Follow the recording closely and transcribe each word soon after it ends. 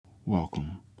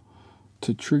welcome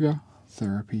to Trigger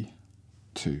Therapy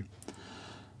 2.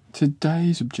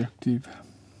 Today's objective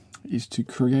is to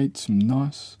create some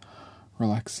nice,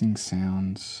 relaxing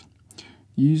sounds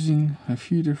using a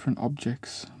few different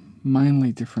objects,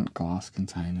 mainly different glass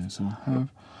containers. I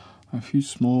have a few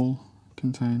small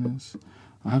containers,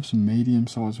 I have some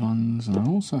medium-sized ones, and I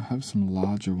also have some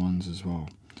larger ones as well.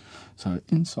 So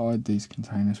inside these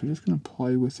containers, we're just going to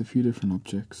play with a few different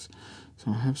objects.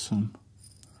 So I have some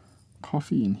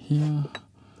coffee in here.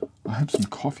 I have some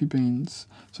coffee beans.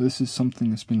 So this is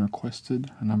something that's been requested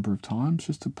a number of times,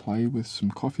 just to play with some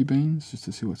coffee beans, just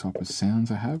to see what type of sounds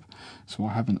I have. So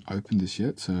I haven't opened this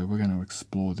yet, so we're going to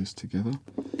explore this together.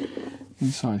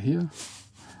 Inside here,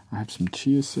 I have some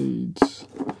chia seeds,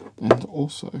 and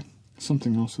also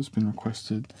something else that's been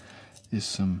requested is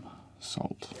some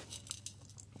salt.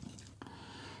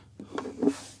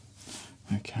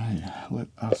 Okay, let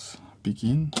us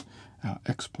begin our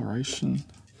exploration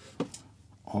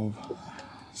of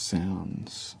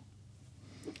sounds.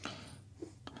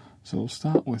 So we'll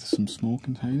start with some small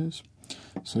containers.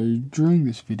 So during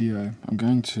this video, I'm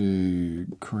going to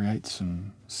create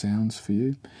some sounds for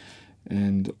you,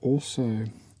 and also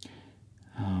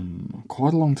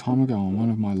quite a long time ago on one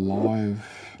of my live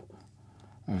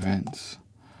events,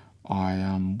 I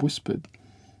whispered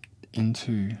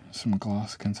into some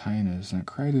glass containers and it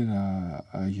created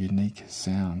a unique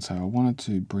sound. So I wanted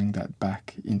to bring that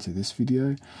back into this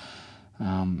video.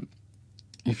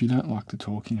 If you don't like the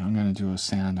talking, I'm going to do a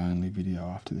sound only video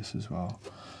after this as well.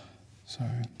 So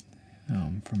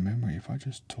from memory, if I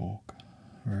just talk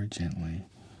very gently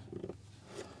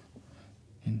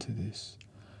into this,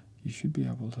 you should be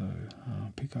able to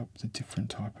pick up the different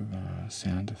type of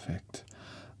sound effect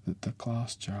that the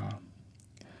glass jar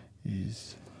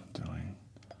is doing.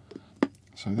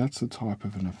 So that's the type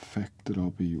of an effect that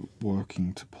I'll be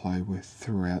working to play with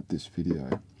throughout this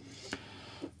video.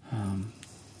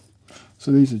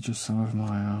 So these are just some of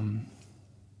my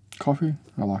coffee.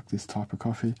 I like this type of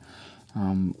coffee.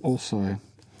 Also,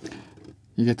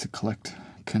 you get to collect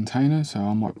containers, so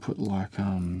I might put like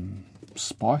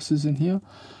spices in here,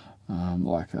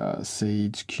 like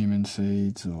seeds, cumin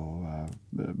seeds, or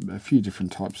a few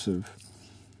different types of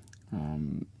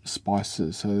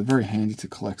spices. So they're very handy to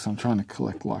collect. So I'm trying to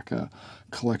collect like a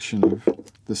collection of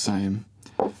the same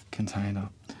container.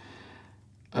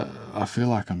 I feel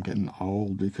like I'm getting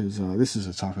old because this is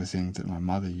the type of thing that my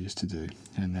mother used to do,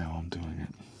 and now I'm doing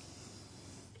it.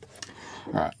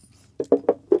 Alright,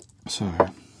 so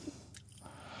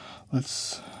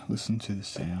let's listen to the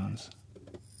sounds.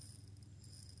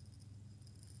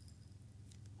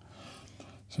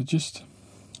 So just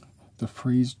the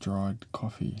freeze-dried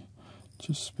coffee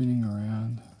just spinning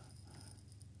around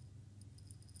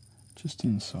just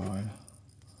inside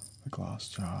the glass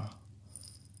jar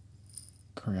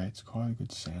creates quite a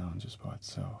good sound just by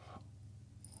itself.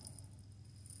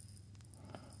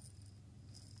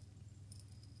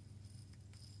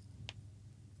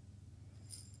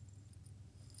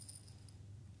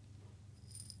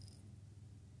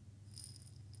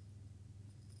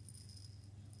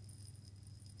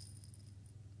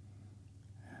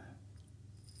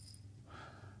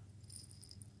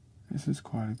 This is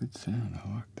quite a good sound,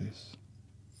 I like this.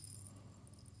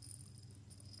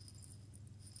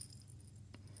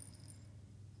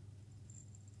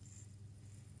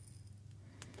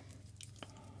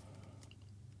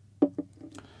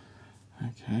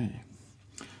 Okay,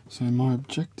 so my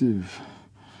objective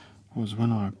was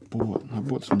when I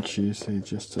bought some chia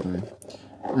seeds yesterday.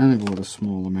 I only bought a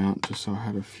small amount just so I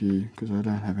had a few because I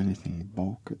don't have anything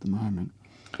bulk at the moment.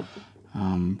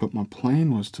 But my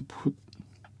plan was to put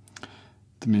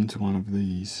them into one of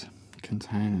these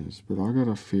containers, but I got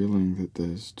a feeling that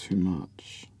there's too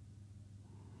much.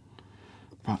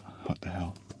 But what the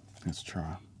hell, let's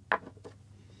try.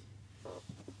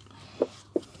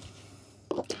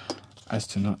 As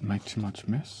to not make too much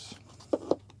mess.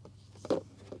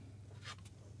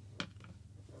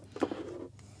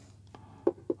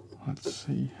 Let's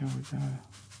see how we go.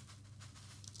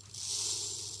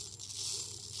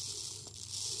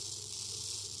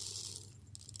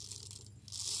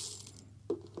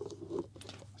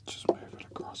 Let's just move it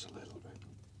across a little bit.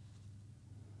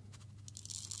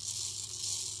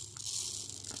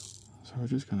 So we're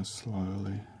just going to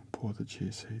slowly pour the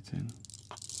chia seeds in.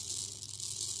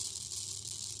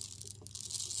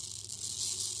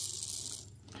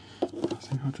 I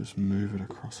think I'll just move it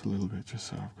across a little bit just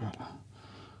so I've got a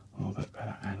little bit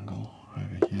better angle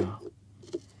over here.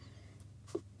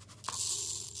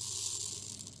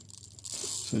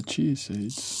 So chia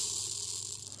seeds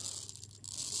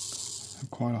have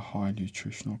quite a high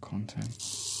nutritional content.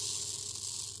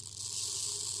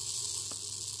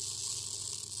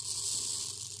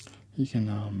 You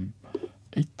can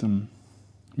eat them,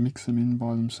 mix them in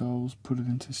by themselves, put it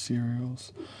into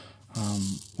cereals.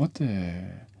 One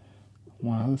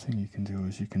other thing you can do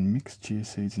is you can mix chia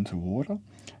seeds into water,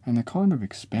 and they kind of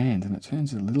expand, and it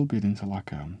turns a little bit into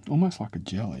like almost like a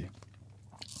jelly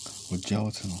or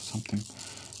gelatin or something.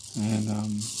 And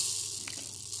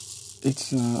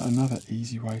it's another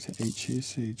easy way to eat chia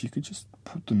seeds. You could just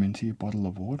put them into your bottle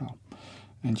of water,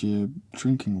 and you're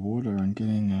drinking water and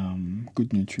getting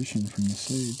good nutrition from the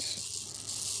seeds.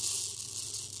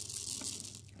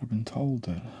 I've been told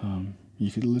that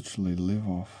you could literally live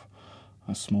off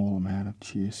a small amount of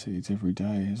chia seeds every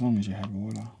day as long as you had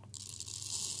water.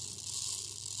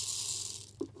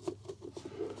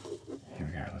 Here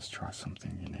we go, let's try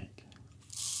something unique.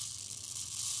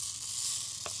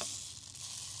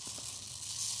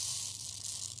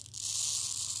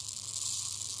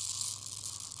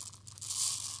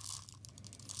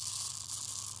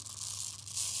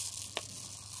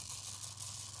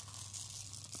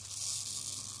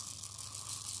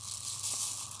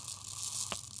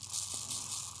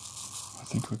 I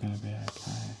think we're going to be okay.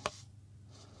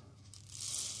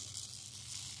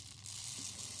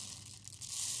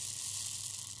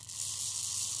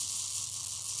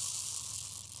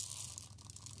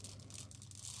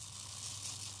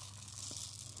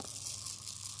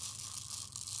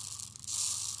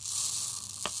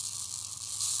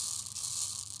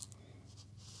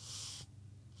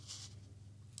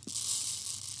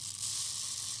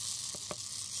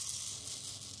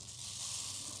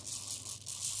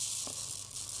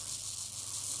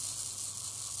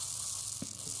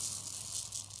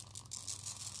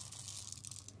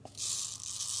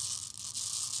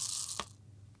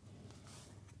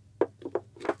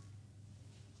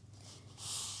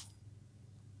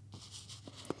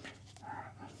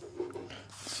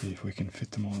 See if we can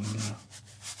fit them all in now.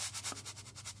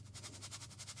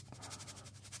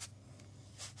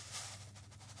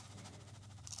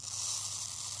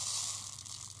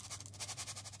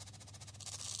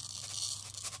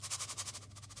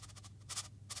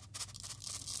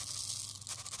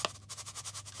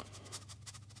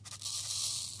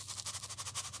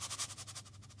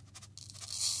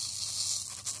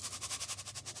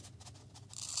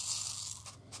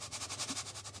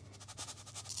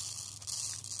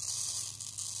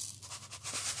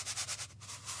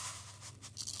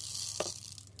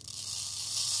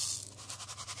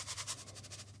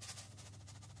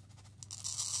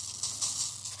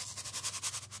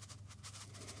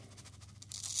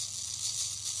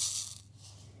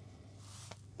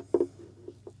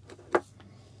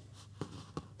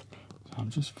 I'm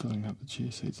just filling up the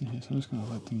chia seeds in here, so I'm just going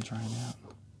to let them drain out.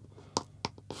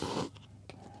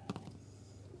 Okay.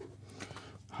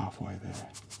 Halfway there.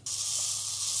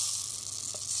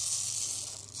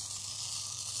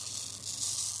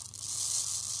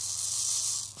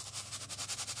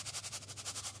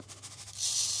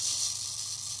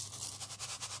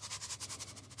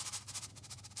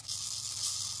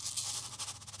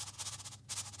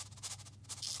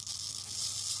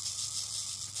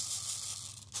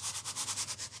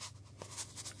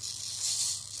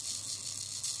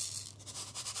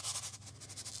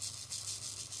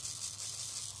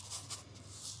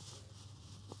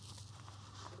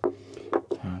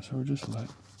 So we'll just let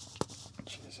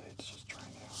chia seeds just drain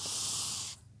out.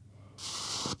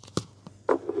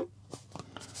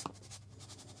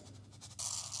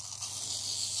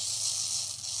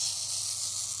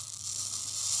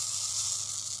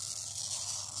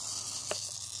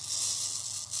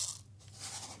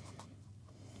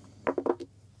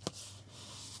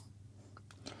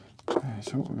 Okay,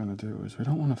 so what we're going to do is we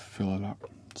don't want to fill it up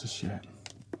just yet.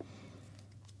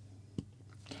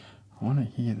 I want to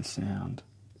hear the sound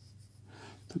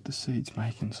that the seeds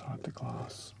make inside the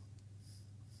glass.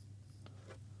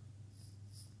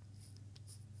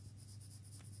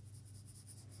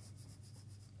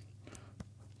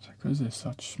 So because they're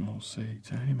such small seeds,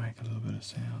 they only make a little bit of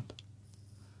sound.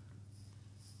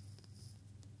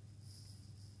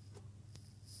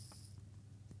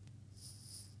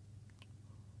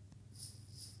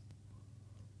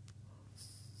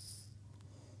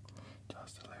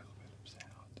 Just a little bit of sound.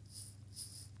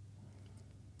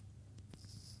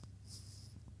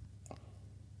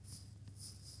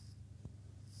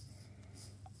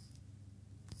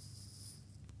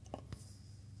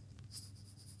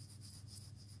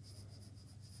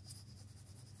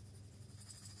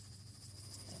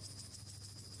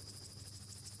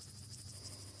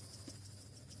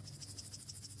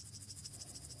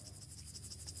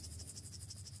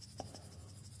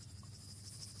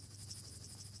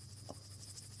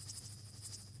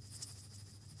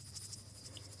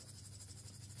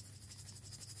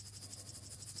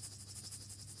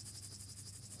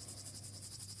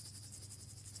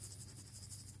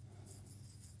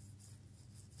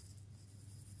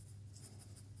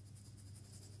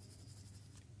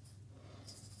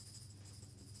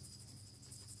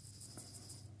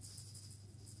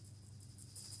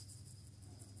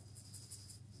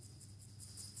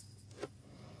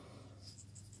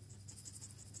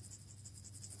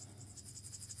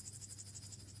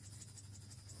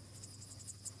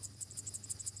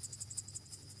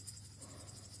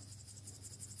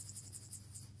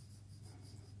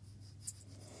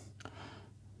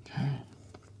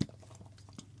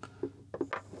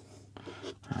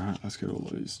 Alright, let's get all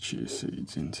these chia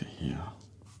seeds into here.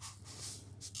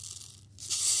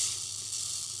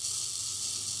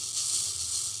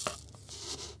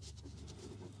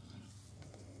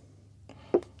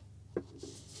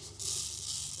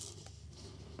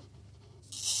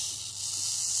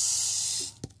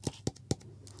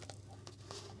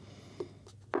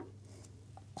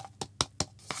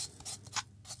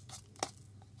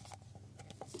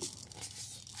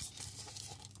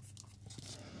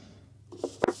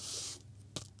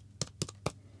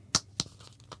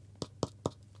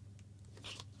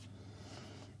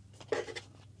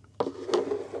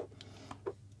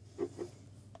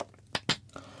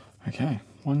 Okay,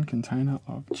 1 container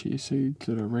of chia seeds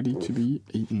that are ready to be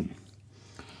eaten.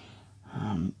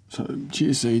 So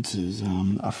chia seeds is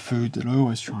a food that I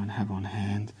always try and have on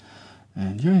hand,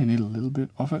 and you only need a little bit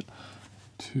of it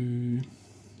to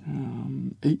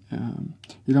eat.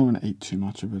 You don't want to eat too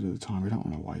much of it at a time. We don't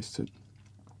want to waste it.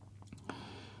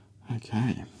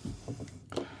 Okay,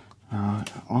 I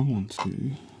want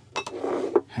to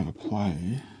have a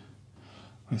play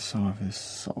with some of this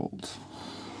salt.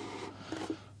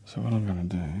 So what I'm going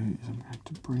to do is I'm going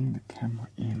to bring the camera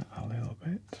in a little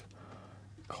bit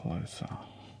closer.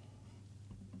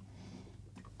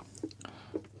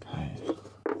 Okay.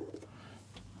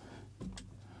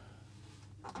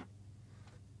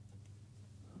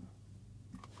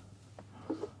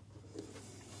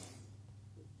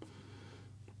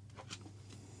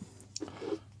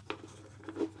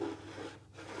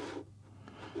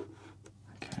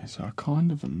 Okay, so I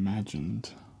kind of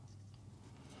imagined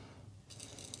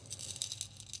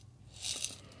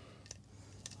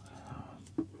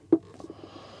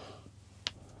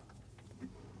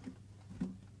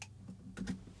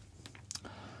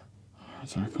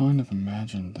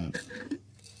that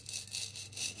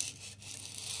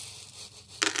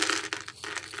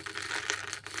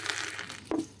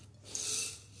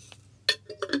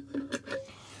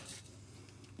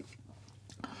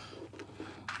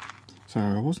so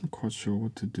I wasn't quite sure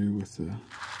what to do with the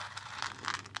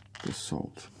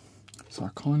salt. So I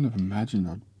kind of imagined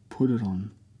I'd put it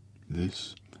on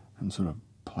this and sort of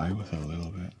play with it a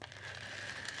little bit.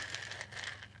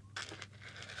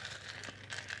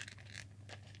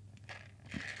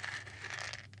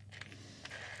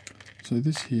 So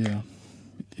this here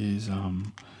is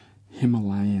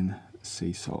Himalayan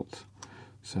sea salt.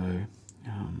 So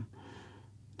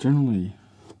generally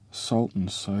salt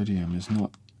and sodium is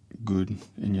not good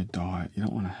in your diet. You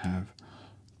don't want to have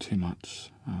too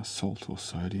much salt or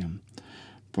sodium.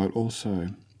 But also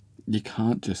you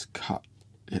can't just cut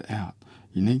it out.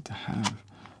 You need to have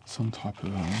some type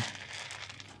of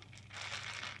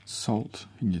salt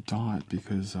in your diet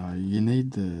because you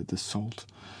need the salt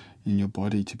in your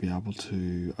body to be able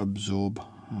to absorb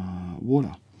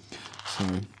water. So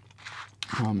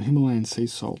Himalayan sea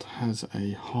salt has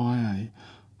a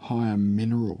higher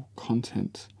mineral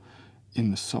content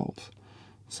in the salt.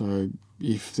 So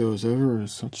if there was ever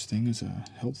such thing as a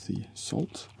healthy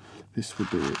salt, this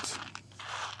would be it.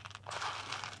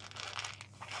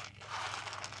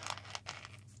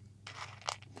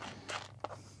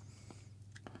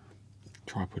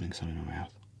 Try putting some in your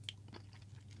mouth.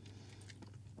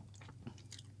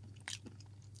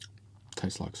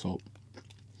 Tastes like salt.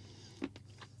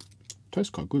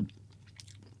 Tastes quite good.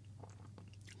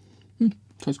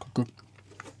 Tastes quite good.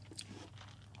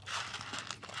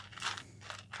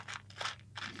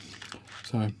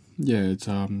 So yeah, it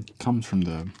comes from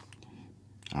the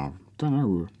I don't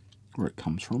know where it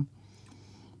comes from.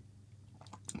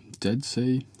 Dead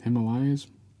Sea, Himalayas,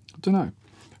 I don't know,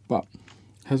 but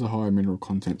it has a higher mineral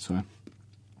content. So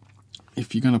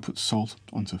if you're going to put salt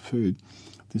onto food,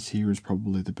 this here is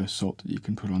probably the best salt that you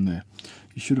can put on there.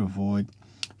 You should avoid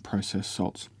processed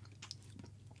salts.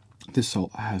 This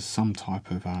salt has some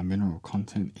type of mineral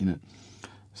content in it,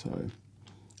 so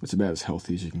it's about as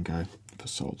healthy as you can go for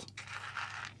salt.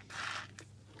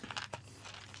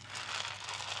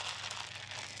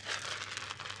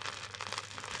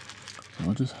 So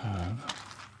I'll just have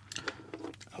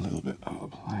a little bit of a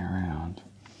play around.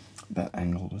 That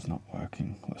angle is not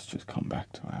working. Let's just come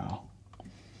back to our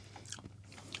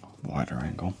wider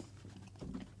angle.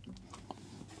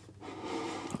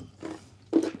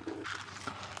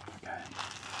 Okay.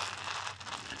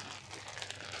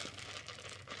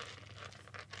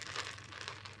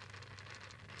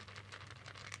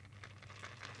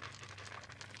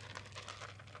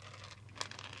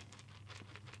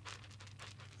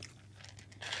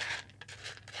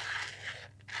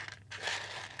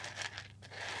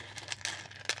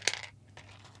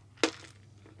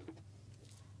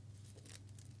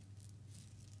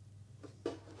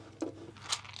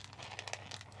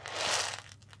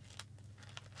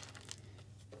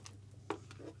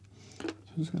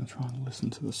 I'm just going to try and listen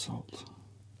to the salt.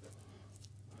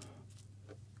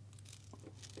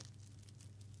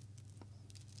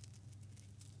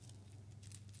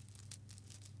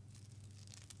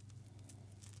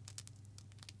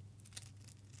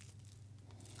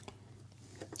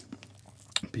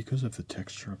 Because of the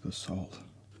texture of the salt,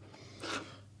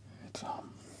 it's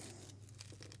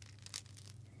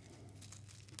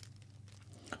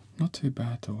not too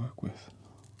bad to work with.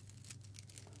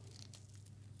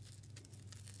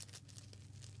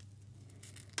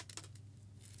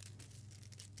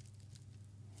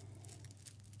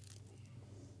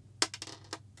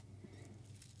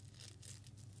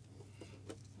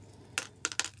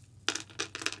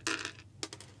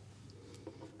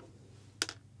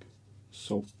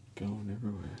 Salt going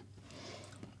everywhere.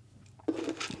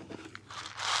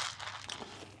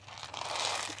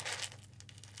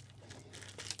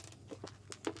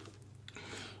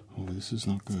 Oh, this is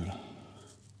not good.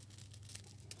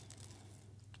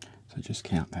 So just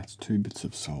count, that's 2 bits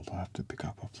of salt I have to pick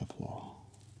up off the floor.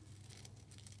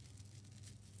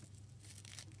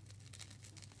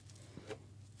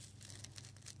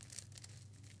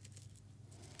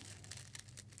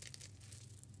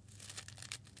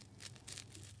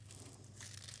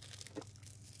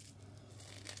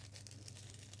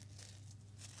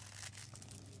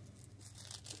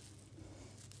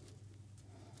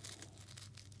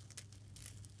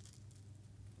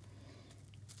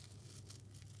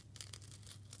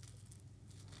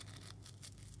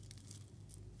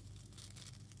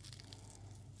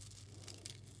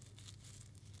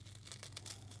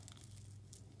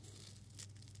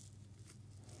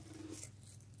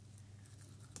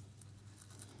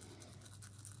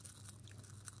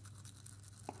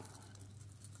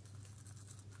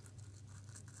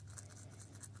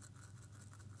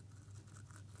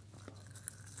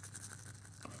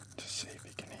 Just see if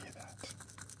you can hear that.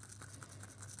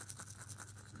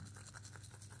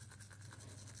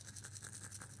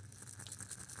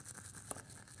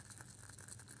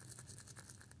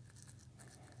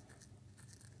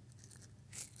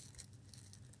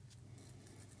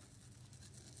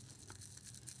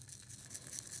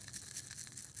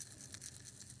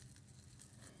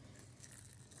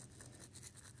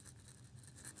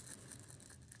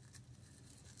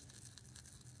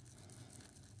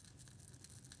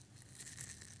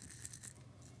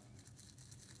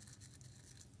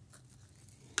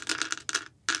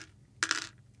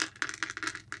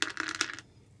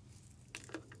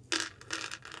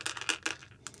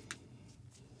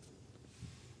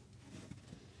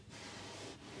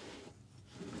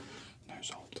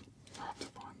 Salt. I have to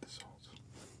find the salt.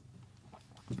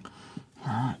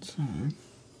 Alright, so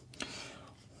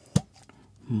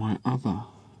my other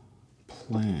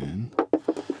plan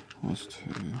was to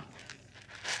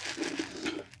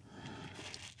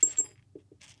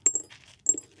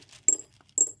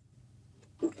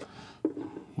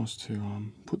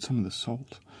put some of the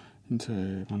salt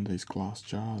into one of these glass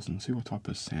jars and see what type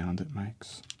of sound it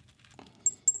makes.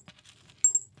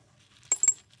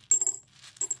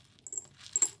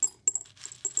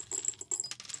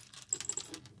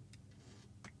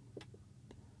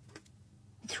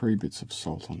 Three bits of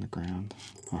salt on the ground.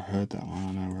 I heard that one,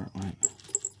 I know where it went.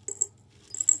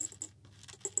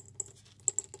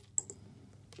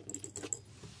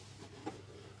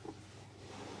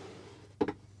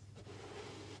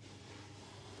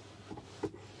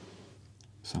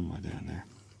 Somewhere down there.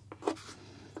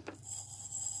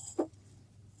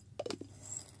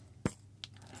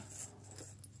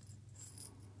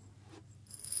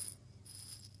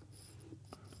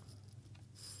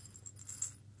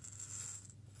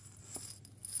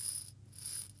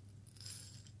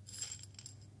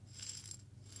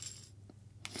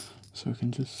 So we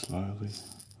can just slowly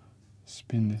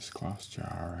spin this glass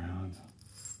jar around.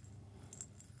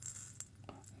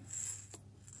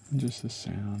 And just the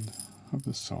sound of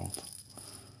the salt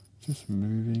just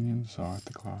moving inside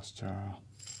the glass jar.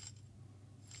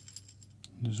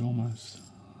 There's almost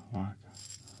like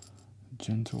a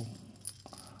gentle,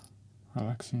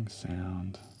 relaxing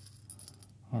sound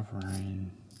of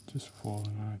rain just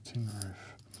falling on a tin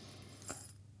roof.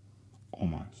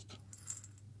 Almost.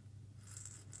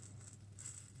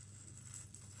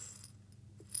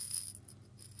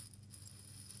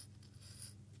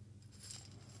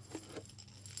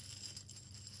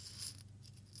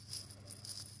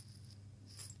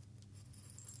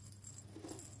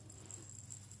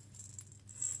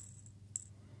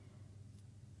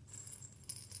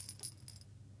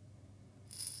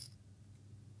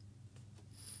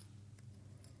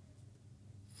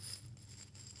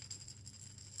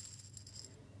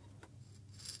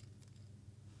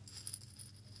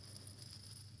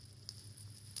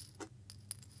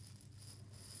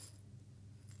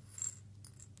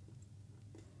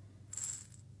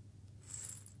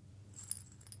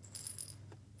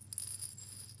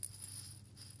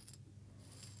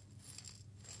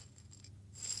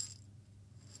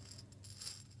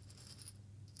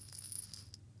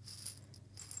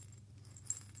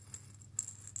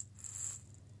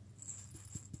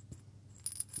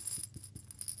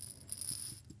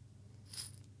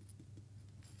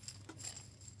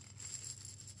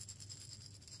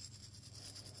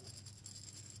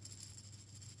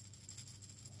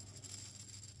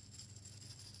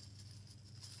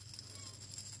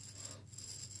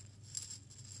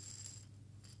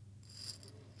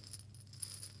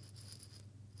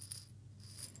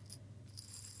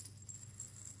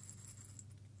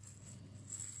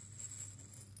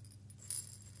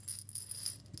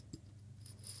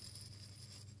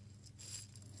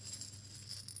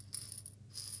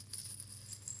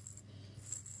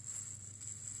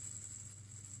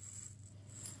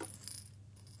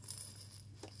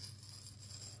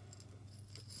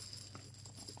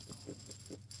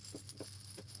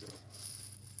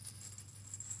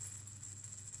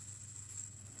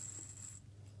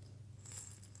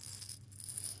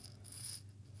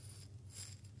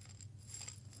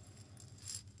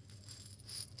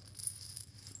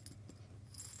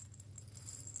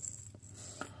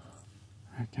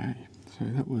 Okay, so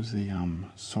that was the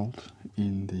salt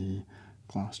in the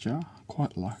glass jar.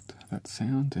 Quite liked that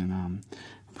sound, and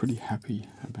pretty happy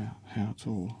about how it's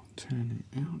all turning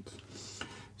out.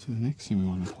 So the next thing we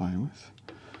want to play with,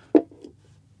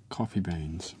 coffee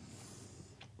beans.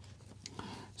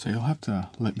 So you'll have to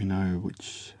let me know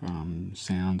which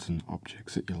sounds and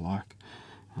objects that you like,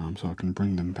 so I can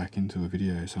bring them back into a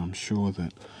video. So I'm sure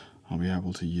that I'll be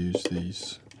able to use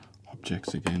these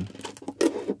objects again.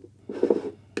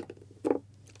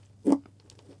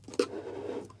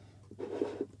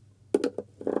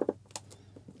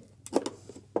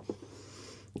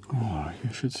 Oh,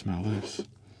 you should smell this.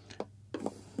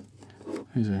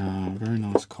 These are very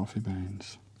nice coffee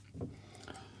beans.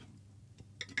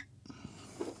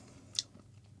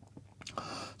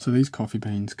 So these coffee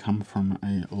beans come from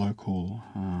a local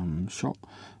shop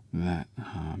that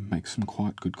makes some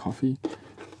quite good coffee.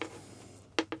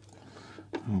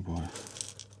 Oh boy.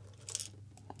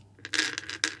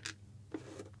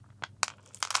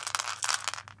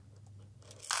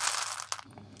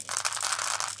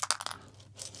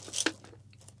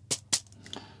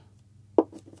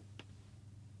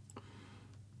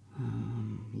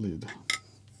 Lid.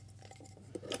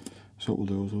 So what we'll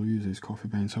do is we'll use these coffee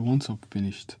beans. So once I've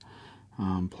finished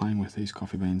playing with these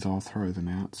coffee beans, I'll throw them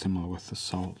out, similar with the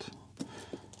salt,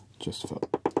 just for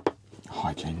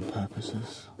hygiene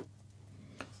purposes.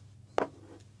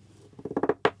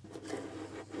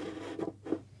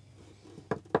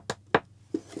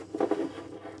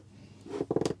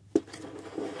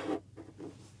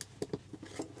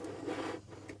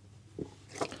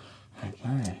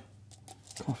 Okay,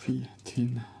 coffee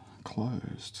tin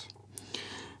closed.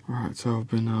 Alright, so I've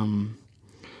been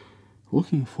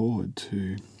looking forward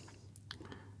to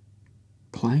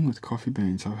playing with coffee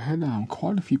beans. I've had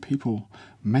quite a few people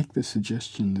make the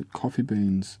suggestion that coffee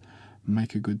beans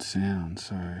make a good sound,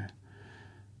 so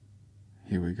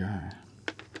here we go.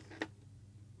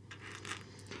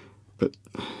 But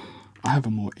I have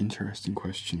a more interesting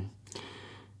question.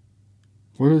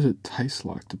 What does it taste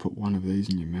like to put one of these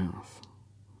in your mouth?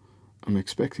 I'm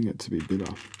expecting it to be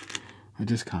bitter. I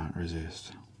just can't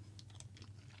resist.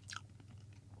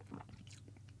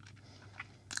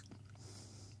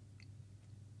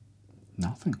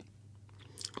 Nothing.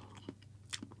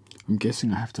 I'm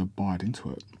guessing I have to bite into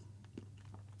it,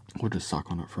 or just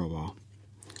suck on it for a while.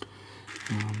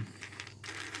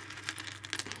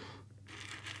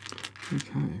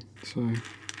 Okay, so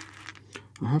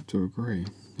I have to agree,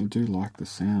 I do like the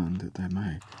sound that they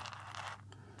make.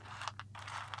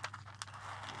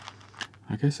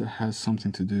 I guess it has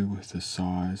something to do with the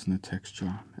size and the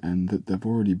texture, and that they've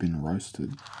already been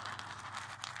roasted.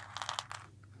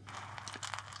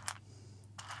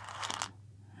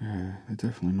 Yeah, they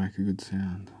definitely make a good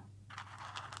sound.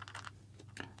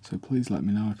 So please let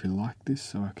me know if you like this,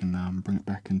 so I can bring it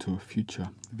back into a future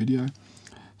video.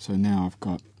 So now I've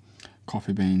got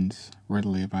coffee beans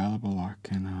readily available. I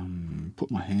can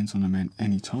put my hands on them at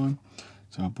any time.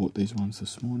 So I bought these ones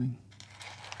this morning.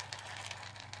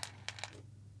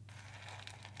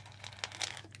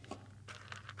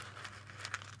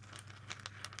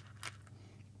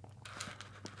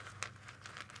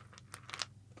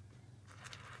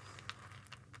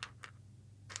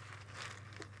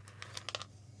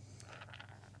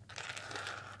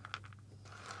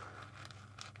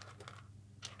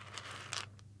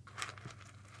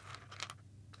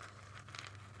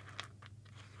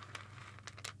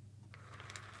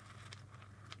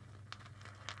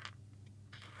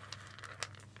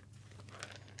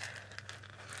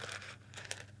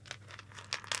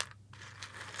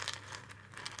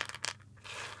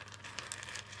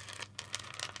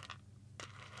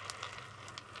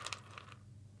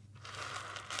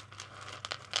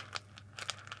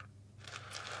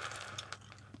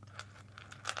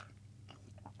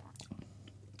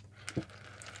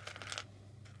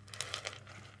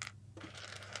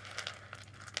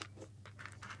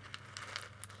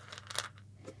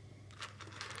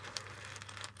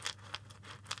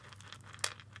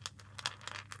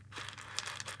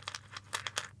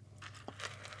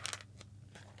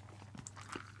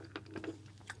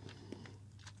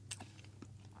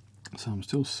 So I'm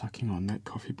still sucking on that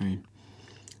coffee bean.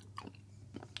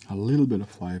 A little bit of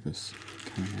flavours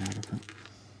coming out of it.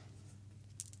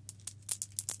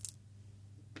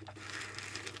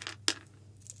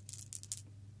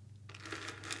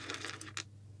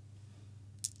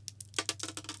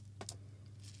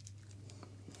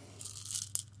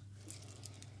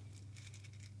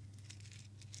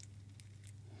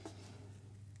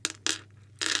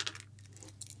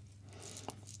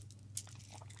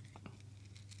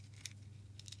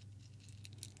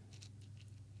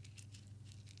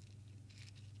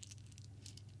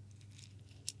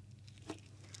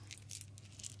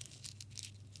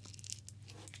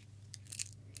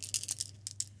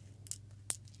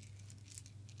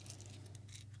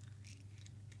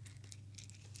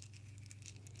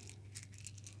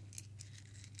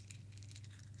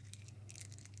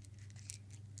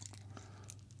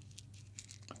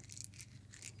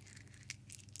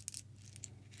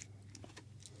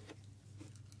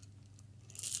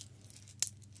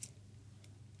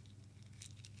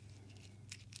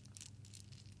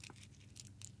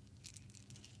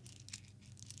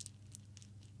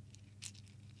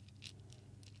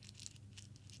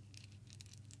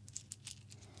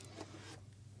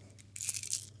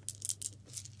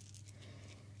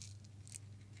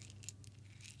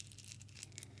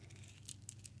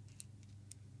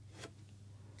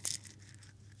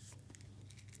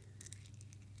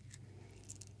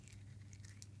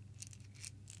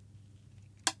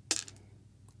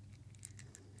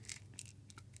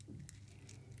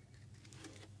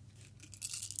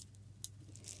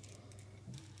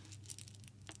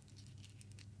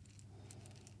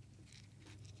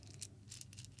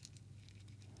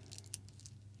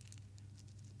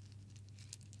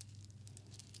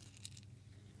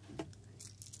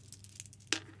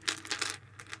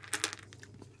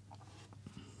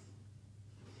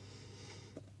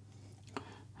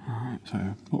 So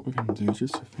what we're going to do,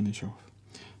 just to finish off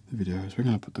the video, is we're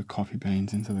going to put the coffee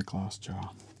beans into the glass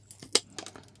jar.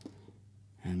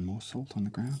 And more salt on the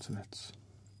ground, so that's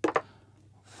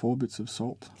 4 bits of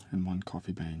salt and 1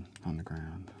 coffee bean on the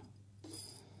ground.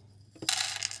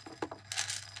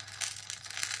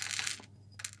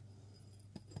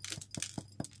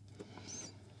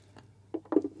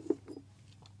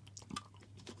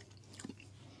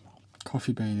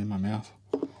 Coffee bean in my mouth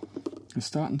is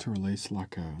starting to release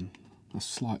like a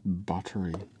slight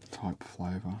buttery type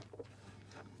flavour.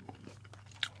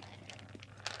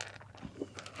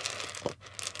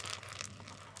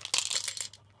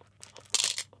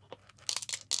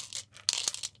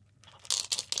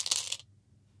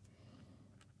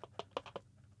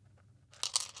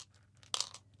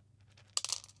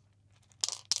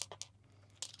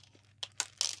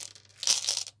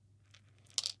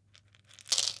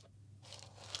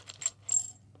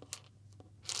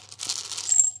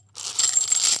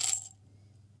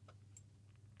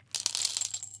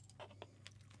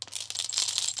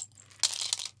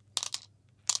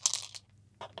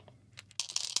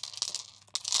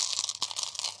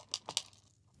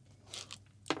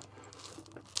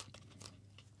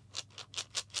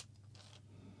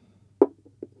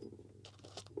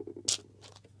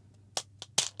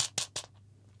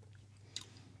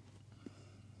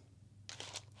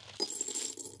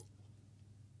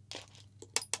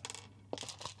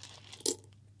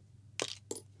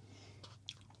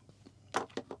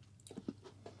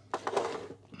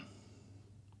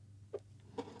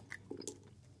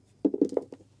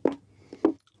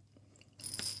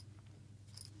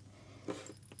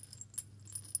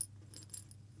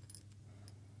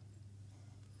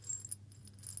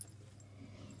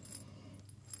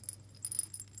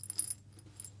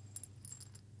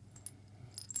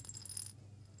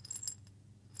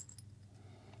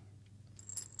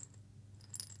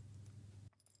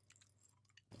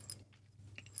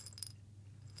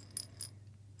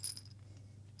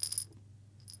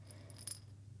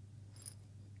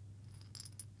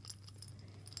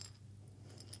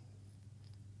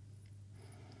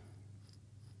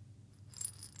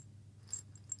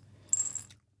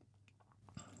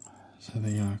 So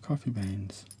the coffee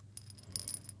beans,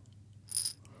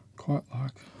 quite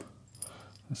like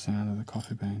the sound of the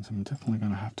coffee beans. I'm definitely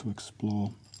going to have to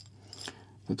explore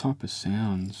the type of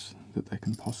sounds that they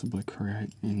can possibly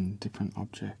create in different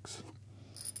objects.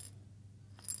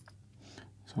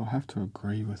 So I have to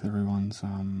agree with everyone's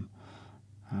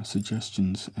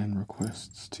suggestions and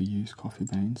requests to use coffee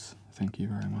beans. Thank you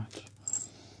very much.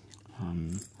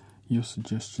 Your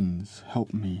suggestions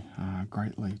help me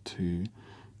greatly to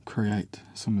create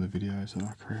some of the videos that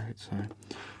I create. So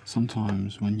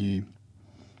sometimes when you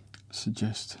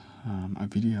suggest a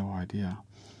video idea,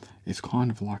 it's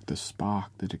kind of like the spark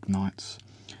that ignites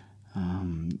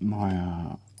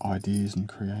my ideas and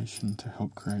creation to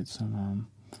help create some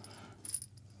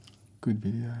good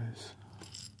videos.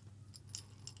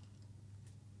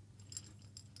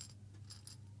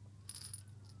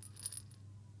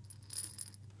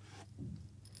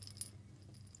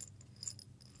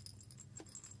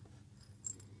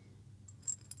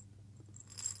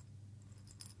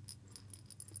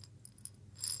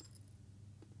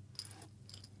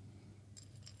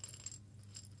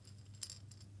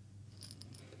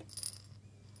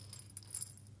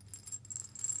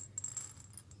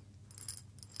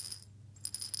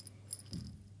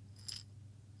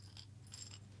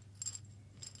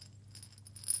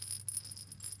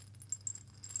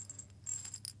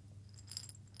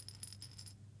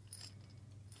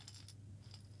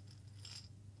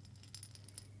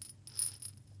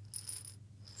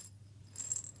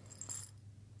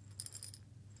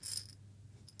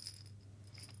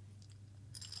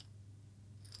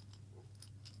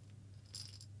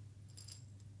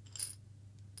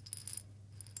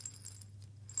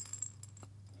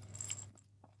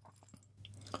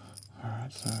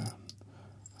 Alright, so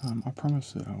I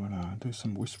promised that I would do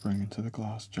some whispering into the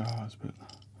glass jars, but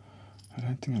I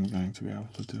don't think I'm going to be able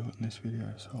to do it in this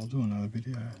video, so I'll do another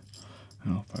video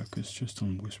and I'll focus just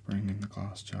on whispering in the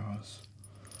glass jars.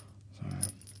 So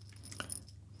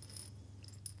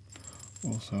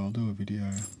also I'll do a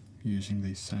video using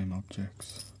these same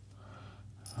objects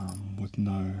with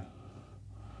no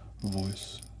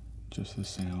voice, just the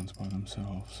sounds by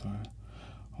themselves. So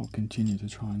I'll continue to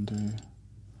try and do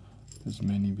as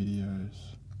many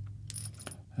videos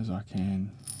as I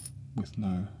can with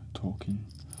no talking,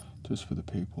 just for the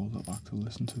people that like to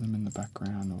listen to them in the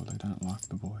background or they don't like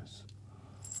the voice.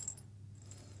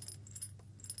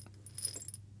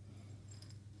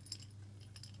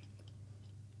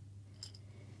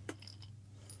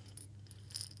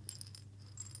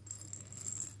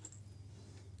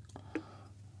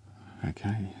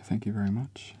 Okay, thank you very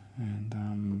much,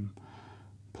 and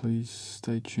please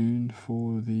stay tuned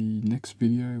for the next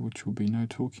video, which will be no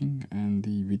talking, and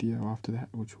the video after that,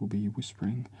 which will be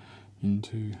whispering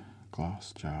into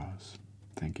glass jars.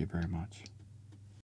 Thank you very much.